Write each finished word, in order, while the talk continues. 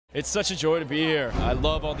It's such a joy to be here. I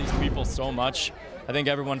love all these people so much. I think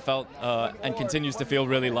everyone felt and continues to feel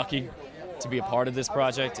really lucky to be a part of this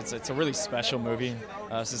project. It's a really special movie.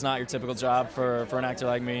 This is not your typical job for an actor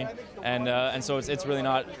like me, and so it's really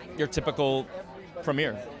not your typical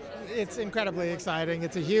premiere. It's incredibly exciting.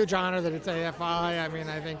 It's a huge honor that it's AFI. I mean,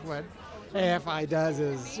 I think what AFI does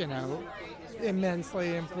is,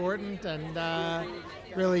 immensely important and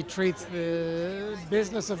really treats the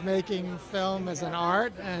business of making film as an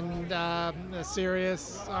art and a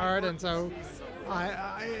serious art. And so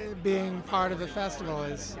being part of the festival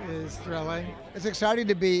is thrilling. It's exciting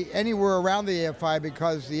to be anywhere around the AFI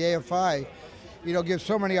because the AFI, gives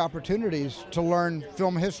so many opportunities to learn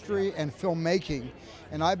film history and filmmaking.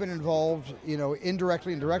 And I've been involved,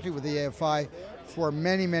 indirectly and directly with the AFI for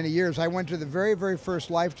many, many years. I went to the very, very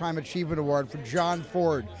first Lifetime Achievement Award for John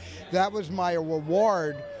Ford. That was my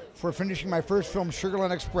award for finishing my first film,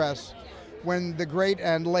 Sugarland Express, when the great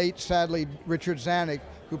and late, sadly, Richard Zanuck,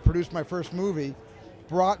 who produced my first movie,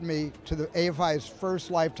 brought me to the AFI's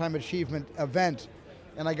first Lifetime Achievement event,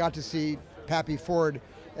 and I got to see Pappy Ford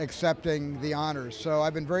accepting the honors. So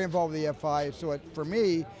I've been very involved with the AFI, so for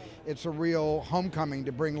me, it's a real homecoming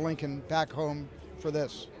to bring Lincoln back home for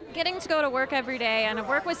this. Getting to go to work every day and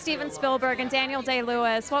work with Steven Spielberg and Daniel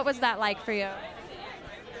Day-Lewis, what was that like for you?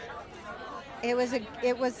 It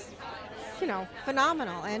was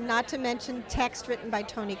phenomenal, and not to mention text written by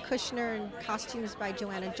Tony Kushner and costumes by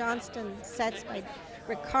Joanna Johnston, sets by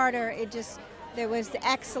Rick Carter. There was the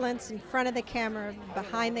excellence in front of the camera,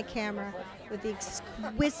 behind the camera, with the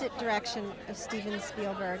exquisite direction of Steven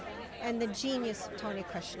Spielberg and the genius of Tony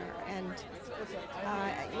Kushner. And,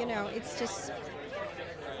 it's just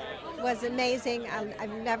was amazing.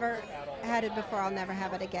 I've never had it before. I'll never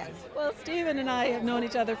have it again. Well, Steven and I have known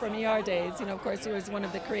each other from ER days. Of course, he was one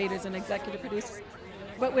of the creators and executive producers,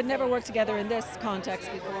 but we'd never worked together in this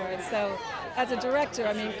context before. And so, as a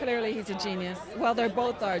director, clearly he's a genius. Well, they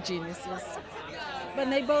both are geniuses. But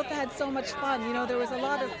they both had so much fun. There was a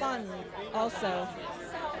lot of fun also.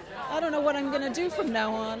 I don't know what I'm going to do from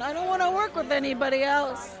now on. I don't want to work with anybody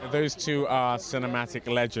else. Those two are cinematic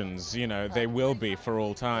legends, they will be for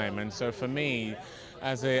all time. And so for me,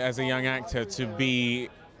 as a young actor, to be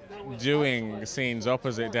doing scenes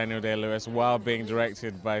opposite Daniel Day-Lewis while being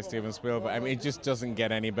directed by Steven Spielberg, it just doesn't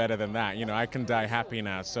get any better than that. I can die happy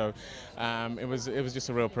now. So it was just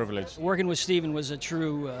a real privilege. Working with Steven was a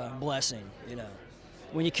true blessing,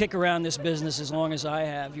 When you kick around this business as long as I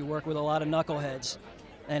have, you work with a lot of knuckleheads.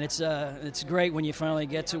 And it's great when you finally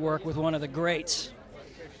get to work with one of the greats.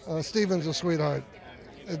 Steven's a sweetheart.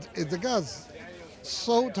 The guy's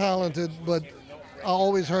so talented, but I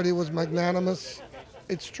always heard he was magnanimous.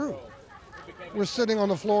 It's true. We're sitting on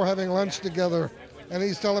the floor having lunch together, and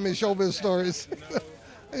he's telling me showbiz stories.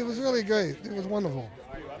 It was really great. It was wonderful.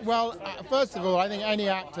 Well, first of all, I think any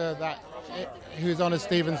actor who's on a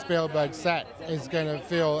Steven Spielberg set is going to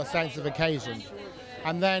feel a sense of occasion.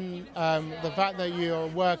 And then the fact that you're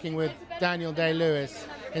working with Daniel Day-Lewis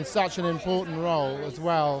in such an important role as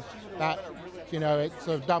well, that it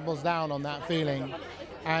sort of doubles down on that feeling.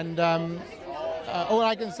 And all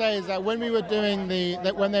I can say is that when we were doing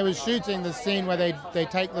when they were shooting the scene where they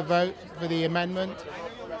take the vote for the amendment,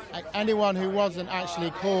 anyone who wasn't actually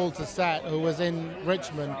called to set, who was in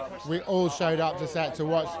Richmond, we all showed up to set to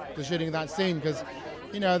watch the shooting of that scene because,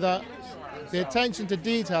 the attention to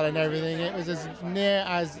detail and everything, it was as near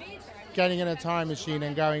as getting in a time machine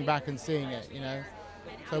and going back and seeing it,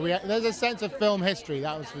 So there's a sense of film history,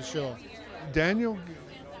 that was for sure. Daniel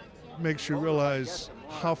makes you realize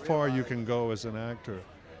how far you can go as an actor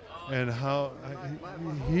and how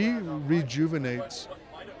he rejuvenates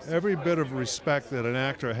every bit of respect that an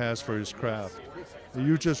actor has for his craft.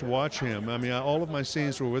 You just watch him. All of my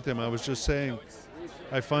scenes were with him. I was just saying,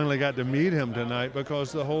 I finally got to meet him tonight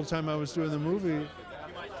because the whole time I was doing the movie,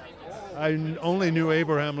 I only knew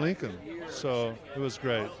Abraham Lincoln, so it was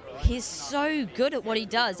great. He's so good at what he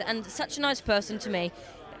does and such a nice person to me.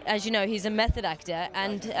 As you know, he's a method actor,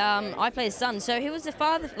 and I play his son, so he was a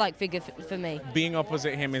father-like figure for me. Being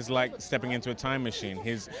opposite him is like stepping into a time machine.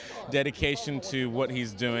 His dedication to what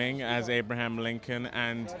he's doing as Abraham Lincoln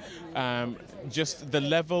and just the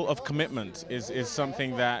level of commitment is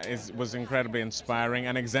something that was incredibly inspiring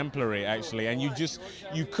and exemplary, actually. And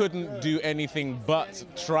you couldn't do anything but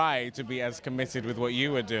try to be as committed with what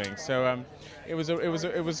you were doing. So it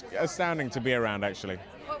was astounding to be around, actually.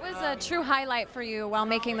 What was a true highlight for you while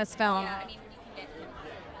making this film?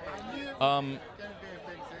 I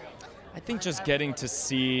think just getting to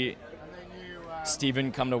see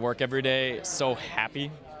Steven come to work every day so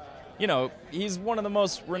happy. He's one of the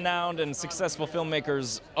most renowned and successful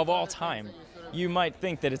filmmakers of all time. you might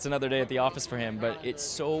think that it's another day at the office for him, but it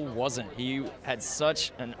so wasn't. He had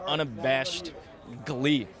such an unabashed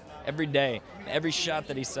glee every day. Every shot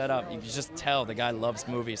that he set up, you could just tell the guy loves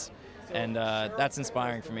movies. And that's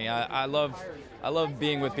inspiring for me. I love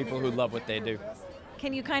being with people who love what they do.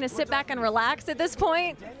 Can you kind of sit back and relax at this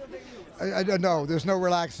point? I don't know. There's no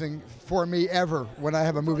relaxing for me ever when I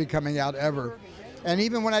have a movie coming out, ever. And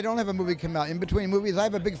even when I don't have a movie come out, in between movies, I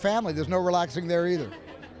have a big family. There's no relaxing there either.